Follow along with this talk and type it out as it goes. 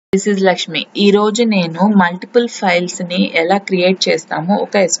This is Lakshmi. ఈ రోజు నేను మల్టిపుల్ ఫైల్స్ ని ఎలా క్రియేట్ చేస్తామో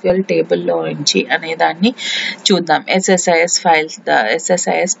ఒక ఎస్క్యూఎల్ టేబుల్ లో నుంచి అనే దాన్ని చూద్దాం. SSIS ఫైల్స్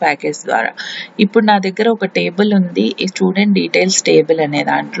SSIS ప్యాకేజ్ ద్వారా. ఇప్పుడు నా దగ్గర ఒక టేబుల్ ఉంది, ఈ స్టూడెంట్ డీటెయిల్స్ టేబుల్ అనే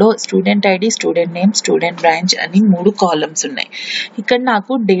దాంట్లో student ID, student name, student branch అని 3 కాలమ్స్ ఉన్నాయి. ఇక్కడ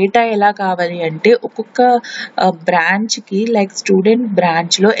నాకు డేటా ఎలా కావాలి అంటే ఒక్కొక్క బ్రాంచ్ కి లైక్ స్టూడెంట్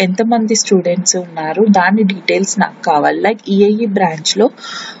బ్రాంచ్ లో ఎంతమంది స్టూడెంట్స్ ఉన్నారు దాని డీటెయిల్స్ నాకు కావాలి. లైక్ ఈఏఈ బ్రాంచ్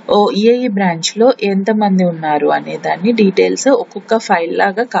లో ఎంతమంది ఉన్నారు అనే దాన్ని డీటెయిల్స్ ఒక్కొక్క ఫైల్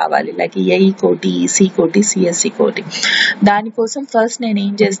లాగా కావాలి. లైక్ ఈఏఈ కోటి, ఈసీ కోటి, సిఎస్సి కోటి. దానికోసం ఫస్ట్ నేను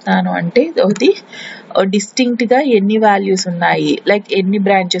ఏం చేస్తాను అంటే అది డిస్టింక్ట్ గా ఎన్ని వాల్యూస్ ఉన్నాయి, లైక్ ఎన్ని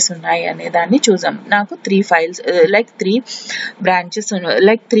బ్రాంచెస్ ఉన్నాయి అనే దాన్ని చూద్దాం. నాకు 3 files like 3 branches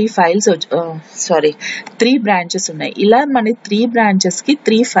like 3 files 3 branches ఉన్నాయి. ఇలా మన 3 బ్రాంచెస్ కి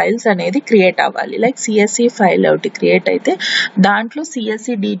 3 ఫైల్స్ అనేది క్రియేట్ అవ్వాలి. లైక్ సిఎస్సి ఫైల్ ఒకటి క్రియేట్ అయితే దాంట్లో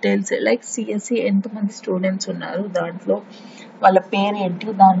సిఎస్సి డీటెయిల్స్ లైక్ సిఎస్సి ఎంతమంది స్టూడెంట్స్ ఉన్నారు, దాంట్లో వాళ్ళ పేరు ఏంటి,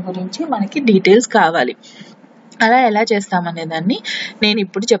 దాని గురించి మనకి డీటెయిల్స్ కావాలి. అలా ఎలా చేస్తామనే దాన్ని నేను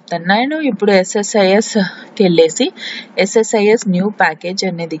ఇప్పుడు చెప్తాను. నేను ఇప్పుడు SSISకి వెళ్ళేసి SSIS న్యూ ప్యాకేజ్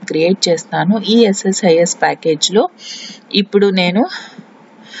అనేది క్రియేట్ చేస్తాను. ఈ SSIS ప్యాకేజ్లో ఇప్పుడు నేను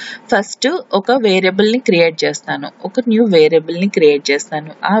ఫస్ట్ ఒక వేరియబుల్ని క్రియేట్ చేస్తాను, ఒక న్యూ వేరియబుల్ని క్రియేట్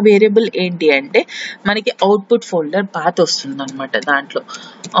చేస్తాను. ఆ వేరియబుల్ ఏంటి అంటే మనకి అవుట్పుట్ ఫోల్డర్ పాత్ వస్తుంది అనమాట. దాంట్లో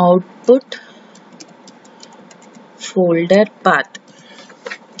అవుట్పుట్ ఫోల్డర్ పాత్,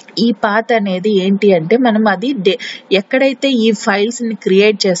 ఈ పాత్ అనేది ఏంటి అంటే మనం అది ఎక్కడైతే ఈ ఫైల్స్ ని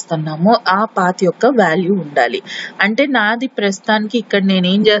క్రియేట్ చేస్తున్నామో ఆ పాత్ యొక్క వాల్యూ ఉండాలి. అంటే నాది ప్రస్తుతానికి ఇక్కడ నేను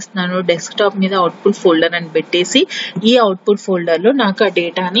ఏం చేస్తున్నాను, డెస్క్టాప్ మీద అవుట్పుట్ ఫోల్డర్ అని పెట్టేసి ఈ అవుట్పుట్ ఫోల్డర్ లో నాకు ఆ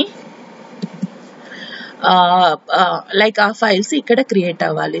డేటాని లైక్ ఆ ఫైల్స్ ఇక్కడ క్రియేట్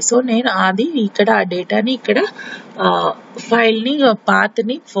అవ్వాలి. సో నేను అది ఇక్కడ ఆ డేటాని ఇక్కడ ఫైల్ని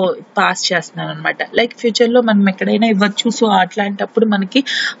పాత్ని పాస్ చేస్తున్నాను అనమాట. లైక్ ఫ్యూచర్లో మనం ఎక్కడైనా ఇవ్వచ్చు. సో అట్లాంటప్పుడు మనకి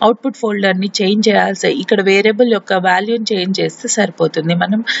అవుట్పుట్ ఫోల్డర్ని చేంజ్ చేయాల్సి, ఇక్కడ వేరియబుల్ యొక్క వాల్యూని చేంజ్ చేస్తే సరిపోతుంది.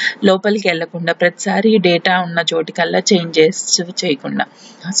 మనం లోపలికి వెళ్లకుండా ప్రతిసారి డేటా ఉన్న చోటికల్లా చేంజ్ చేయకుండా.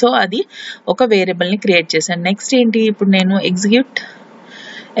 సో అది ఒక వేరియబుల్ని క్రియేట్ చేశాను. నెక్స్ట్ ఏంటి, ఇప్పుడు నేను ఎగ్జిక్యూట్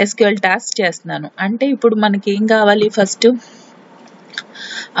SQL టాస్క్ చేస్తున్నాను. అంటే ఇప్పుడు మనకి ఏం కావాలి, ఫస్ట్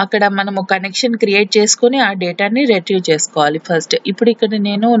అక్కడ మనము కనెక్షన్ క్రియేట్ చేసుకొని ఆ డేటాని రిట్రీవ్ చేసుకోవాలి ఫస్ట్. ఇప్పుడు ఇక్కడ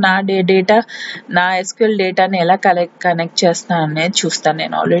నేను నా నా SQL డేటాని ఎలా కనెక్ట్ చేస్తాను అనేది చూస్తాను.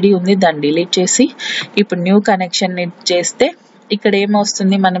 నేను ఆల్రెడీ ఉంది, దాన్ని డిలీట్ చేసి ఇప్పుడు న్యూ కనెక్షన్ చేస్తే ఇక్కడ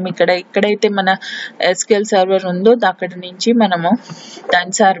ఏమొస్తుంది, మనం ఎక్కడైతే మన SQL సర్వర్ ఉందో అక్కడ నుంచి మనము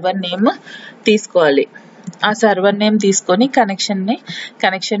దాని సర్వర్ నేమ్ తీసుకోవాలి. ఆ సర్వర్ నేమ్ తీసుకొని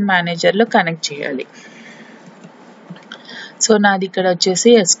కనెక్షన్ మేనేజర్లో కనెక్ట్ చేయాలి. సో నాది ఇక్కడ వచ్చేసి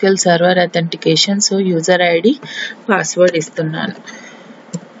SQL server authentication. So user ID, password ఇస్తున్నాను.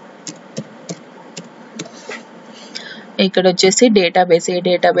 ఇక్కడ వచ్చేసి డేటాబేస్, ఏ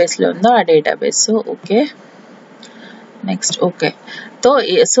డేటాబేస్లో ఉందో ఆ database. So okay, next okay.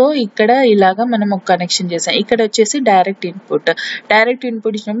 So ఇక్కడ ఇలాగా మనం ఒక కనెక్షన్ చేసాం. ఇక్కడ వచ్చేసి డైరెక్ట్ ఇన్పుట్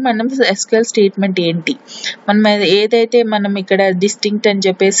ఇచ్చినప్పుడు మనం SQL స్టేట్మెంట్ ఏంటి, మనం ఏదైతే మనం ఇక్కడ డిస్టింక్ట్ అని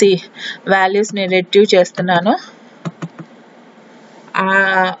చెప్పేసి వాల్యూస్ని రిట్రీవ్ చేస్తున్నానో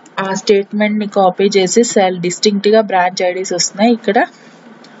ఆ స్టేట్మెంట్ని కాపీ చేసి డిస్టింక్ట్గా బ్రాంచ్ ఐడీస్ వస్తున్నాయి, ఇక్కడ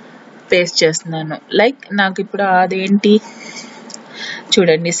పేస్ట్ చేస్తున్నాను. లైక్ నాకు ఇప్పుడు అదేంటి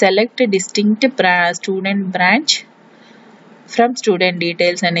చూడండి, select distinct student branch from student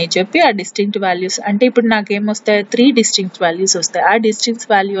details అని చెప్పి ఆ డిస్టింక్ట్ వాల్యూస్ అంటే ఇప్పుడు నాకేమొస్తాయి, 3 డిస్టింక్ట్ వాల్యూస్ వస్తాయి. ఆ డిస్టింక్ట్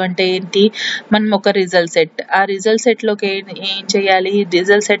వాల్యూ అంటే ఏంటి, మనం ఒక రిజల్ట్ సెట్, ఆ రిజల్ట్ సెట్లోకి ఏం చేయాలి,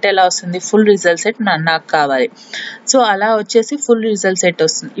 రిజల్ట్ సెట్ ఎలా వస్తుంది, ఫుల్ రిజల్ట్ సెట్ నాకు కావాలి. సో అలా వచ్చేసి ఫుల్ రిజల్ట్ సెట్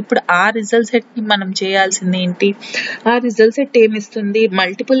వస్తుంది. ఇప్పుడు ఆ రిజల్ట్ సెట్ని మనం చేయాల్సింది ఏంటి, ఆ రిజల్ట్ సెట్ ఏమిస్తుంది,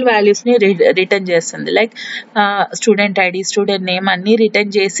 మల్టిపుల్ వాల్యూస్ని రిటర్న్ చేస్తుంది. Like student ID, student name అన్నీ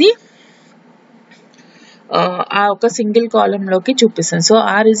రిటర్న్ చేసి ఆ ఒక సింగిల్ కాలంలోకి చూపిస్తుంది. సో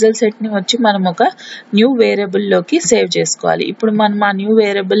ఆ రిజల్ట్ సెట్ని వచ్చి మనం ఒక న్యూ వేరియబుల్లోకి సేవ్ చేసుకోవాలి. ఇప్పుడు మనం ఆ న్యూ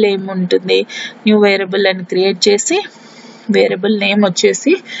వేరియబుల్ ఏముంటుంది, న్యూ వేరియబుల్ అని క్రియేట్ చేసి వేరియబుల్ నేమ్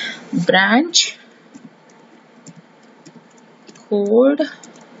వచ్చేసి బ్రాంచ్ కోడ్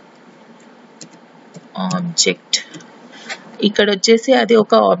ఆబ్జెక్ట్. ఇక్కడ వచ్చేసి అది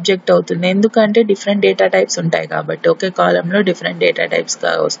ఒక ఆబ్జెక్ట్ అవుతుంది, ఎందుకంటే డిఫరెంట్ డేటా టైప్స్ ఉంటాయి కాబట్టి, ఒకే కాలంలో డిఫరెంట్ డేటా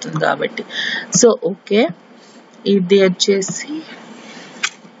టైప్స్గా వస్తుంది కాబట్టి. సో ఓకే, ఇది వచ్చేసి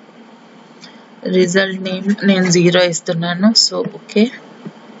రిజల్ట్ నేమ్ నేను 0 ఇస్తున్నాను. సో ఓకే,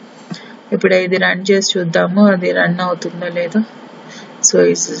 ఇప్పుడు ఇది రన్ చేసి చూద్దాము అది రన్ అవుతుందో లేదో. So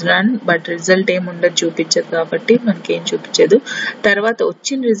it's run, but result ఏముండదు, చూపించదు కాబట్టి మనకేం చూపించదు. తర్వాత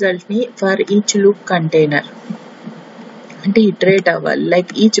వచ్చిన రిజల్ట్ని ఫర్ ఈచ్ లూప్ కంటైనర్ అంటే ఇటరేట్ అవ్వాలి,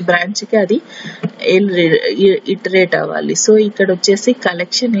 లైక్ ఈచ్ బ్రాంచ్కి అది ఇటరేట్ అవ్వాలి. సో ఇక్కడ వచ్చేసి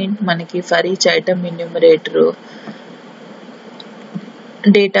కలెక్షన్ ఏంటి మనకి, ఫర్ ఈచ్ ఐటమ్ ఎన్యూమరేటరు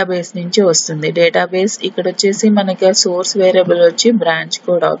డేటాబేస్ నుంచి వస్తుంది. డేటాబేస్ ఇక్కడ వచ్చేసి మనకి సోర్స్ వేరియబుల్ వచ్చి branch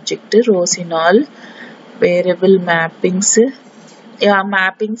code object, rows in all variable mappings. ఆ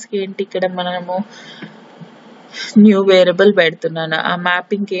మ్యాపింగ్స్కి ఏంటి, ఇక్కడ మనము న్యూ వేరియబుల్ పెడుతున్నాను. ఆ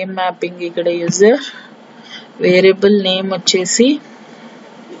మ్యాపింగ్కి ఏం మ్యాపింగ్, ఇక్కడ యూజర్ వేరియబుల్ నేమ్ వచ్చేసి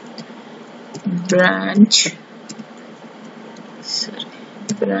బ్రాంచ్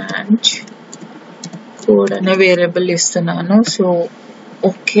కోడ్ అనే వేరియబుల్ ఇస్తున్నాను. So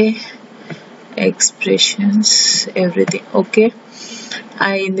okay, expressions everything okay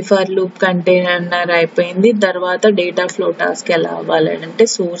అయింది. ఫర్ లూప్ కంటైనర్ అయిపోయింది. తర్వాత డేటా ఫ్లో టాస్క్ ఎలా అవ్వాలంటే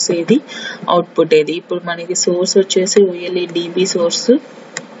సోర్స్ ఏది, అవుట్పుట్ ఏది. ఇప్పుడు మనకి సోర్స్ వచ్చేసి ఓఎల్ఈ డిబి సోర్స్,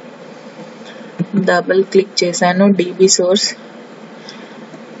 డబుల్ క్లిక్ చేశాను, డిబి సోర్స్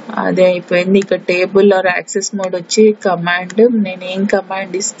అదే అయిపోయింది. ఇక్కడ టేబుల్ ఆర్ యాక్సెస్ మోడ్ వచ్చి కమాండ్, నేను ఏం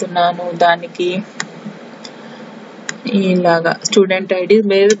కమాండ్ ఇస్తున్నాను దానికి, ఇలాగా స్టూడెంట్ ఐడి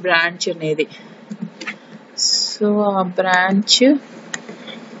వేరే బ్రాంచ్ అనేది. సో ఆ బ్రాంచ్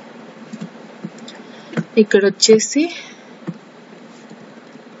ఇక్కడ వచ్చేసి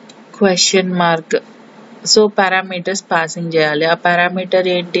question mark. So parameters passing చేయాలి. ఆ పారామీటర్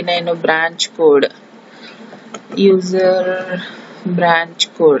ఏంటి, నేను branch code, user branch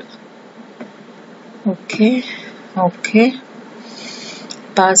code okay okay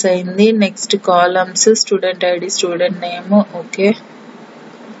pass అయింది. Next columns student ID, student name okay.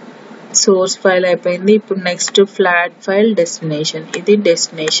 Source file అయిపోయింది. ఇప్పుడు నెక్స్ట్ ఫ్లాట్ ఫైల్ డెస్టినేషన్, ఇది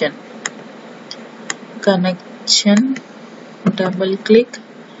destination. Connection double click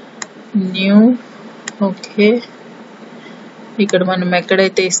new okay. ఇక్కడ మనం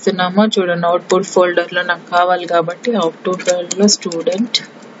ఎక్కడైతే ఇస్తున్నామో చూడండి, అవుట్పుట్ ఫోల్డర్లో నాకు కావాలి కాబట్టి అవుట్పుట్ ఫోల్డర్లో స్టూడెంట్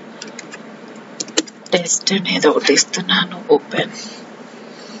టెస్ట్ అనేది ఒకటి ఇస్తున్నాను. Open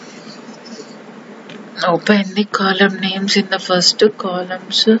the column names in the first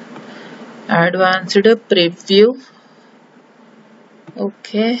columns, advanced preview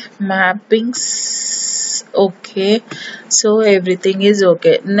okay, mappings okay. So everything is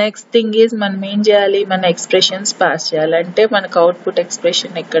okay. Next thing is మనం ఏం చేయాలి, మన ఎక్స్ప్రెషన్స్ పాస్ చేయాలంటే మనకు అవుట్పుట్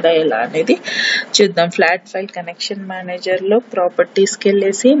ఎక్స్ప్రెషన్ ఎక్కడ ఎలా అనేది చూద్దాం. ఫ్లాట్ ఫైల్ కనెక్షన్ మేనేజర్లో ప్రాపర్టీస్కి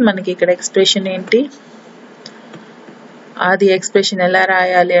వెళ్ళేసి మనకి ఇక్కడ ఎక్స్ప్రెషన్ ఏంటి, అది ఎక్స్ప్రెషన్ ఎలా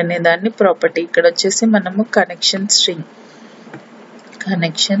రాయాలి అనే దాన్ని ప్రాపర్టీ. ఇక్కడ వచ్చేసి మనము connection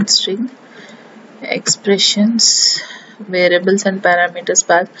string expressions variables and parameters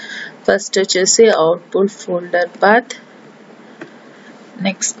path. First వచ్చేసి output folder path,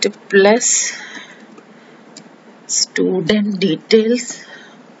 next plus student details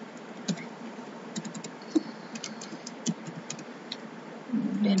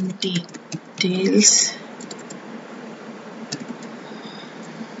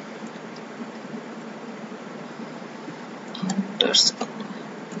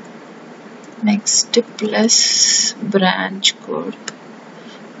next plus branch code,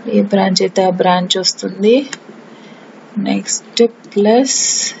 ఏ బ్రాంచ్ అయితే ఆ బ్రాంచ్ వస్తుంది. Next plus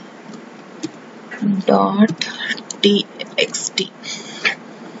dot TXT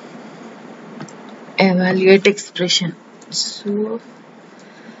evaluate expression. So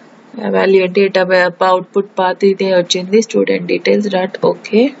evaluate data output path ఇదే వచ్చింది, student details dot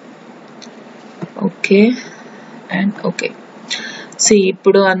okay okay and okay. So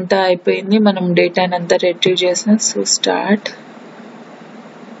ఇప్పుడు అంతా అయిపోయింది, మనం డేటాని అంతా రిట్రీవ్ చేసాం. So start.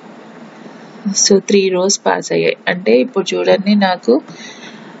 So 3 rows pass అయ్యాయి. అంటే ఇప్పుడు చూడండి, నాకు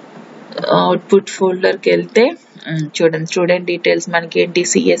అవుట్పుట్ ఫోల్డర్కి వెళ్తే చూడండి, స్టూడెంట్ డీటెయిల్స్ మనకి ఏంటి,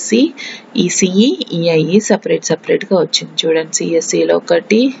 సిఎస్సి, ఈసీఈ, ఈఐఈ సపరేట్గా వచ్చింది. చూడండి, సిఎస్సిలో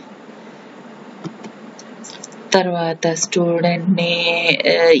ఒకటి, తర్వాత స్టూడెంట్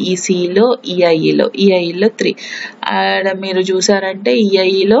ఈసీఈలో, ఈఐఈలో 3. ఆడ మీరు చూసారంటే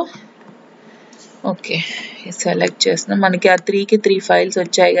ఈఐఈలో ఓకే సెలెక్ట్ చేస్తున్నాం. మనకి ఆ 3కి 3 ఫైల్స్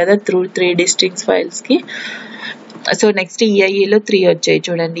వచ్చాయి కదా, 3 డిస్టింక్ట్ ఫైల్స్కి. సో నెక్స్ట్ ఈఐఈలో 3 వచ్చాయి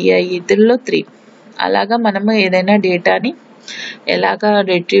చూడండి, ఈఐఈలో 3. అలాగా మనము ఏదైనా డేటాని ఎలాగా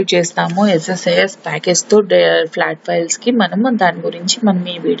రిట్రీవ్ చేస్తామో ఎస్ఎస్ఐఎస్ ప్యాకేజ్తో ఫ్లాట్ ఫైల్స్కి, మనము దాని గురించి మనం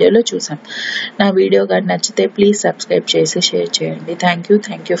ఈ వీడియోలో చూసాం. నా వీడియో కానీ నచ్చితే ప్లీజ్ సబ్స్క్రైబ్ చేసి షేర్ చేయండి.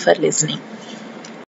 Thank you for listening.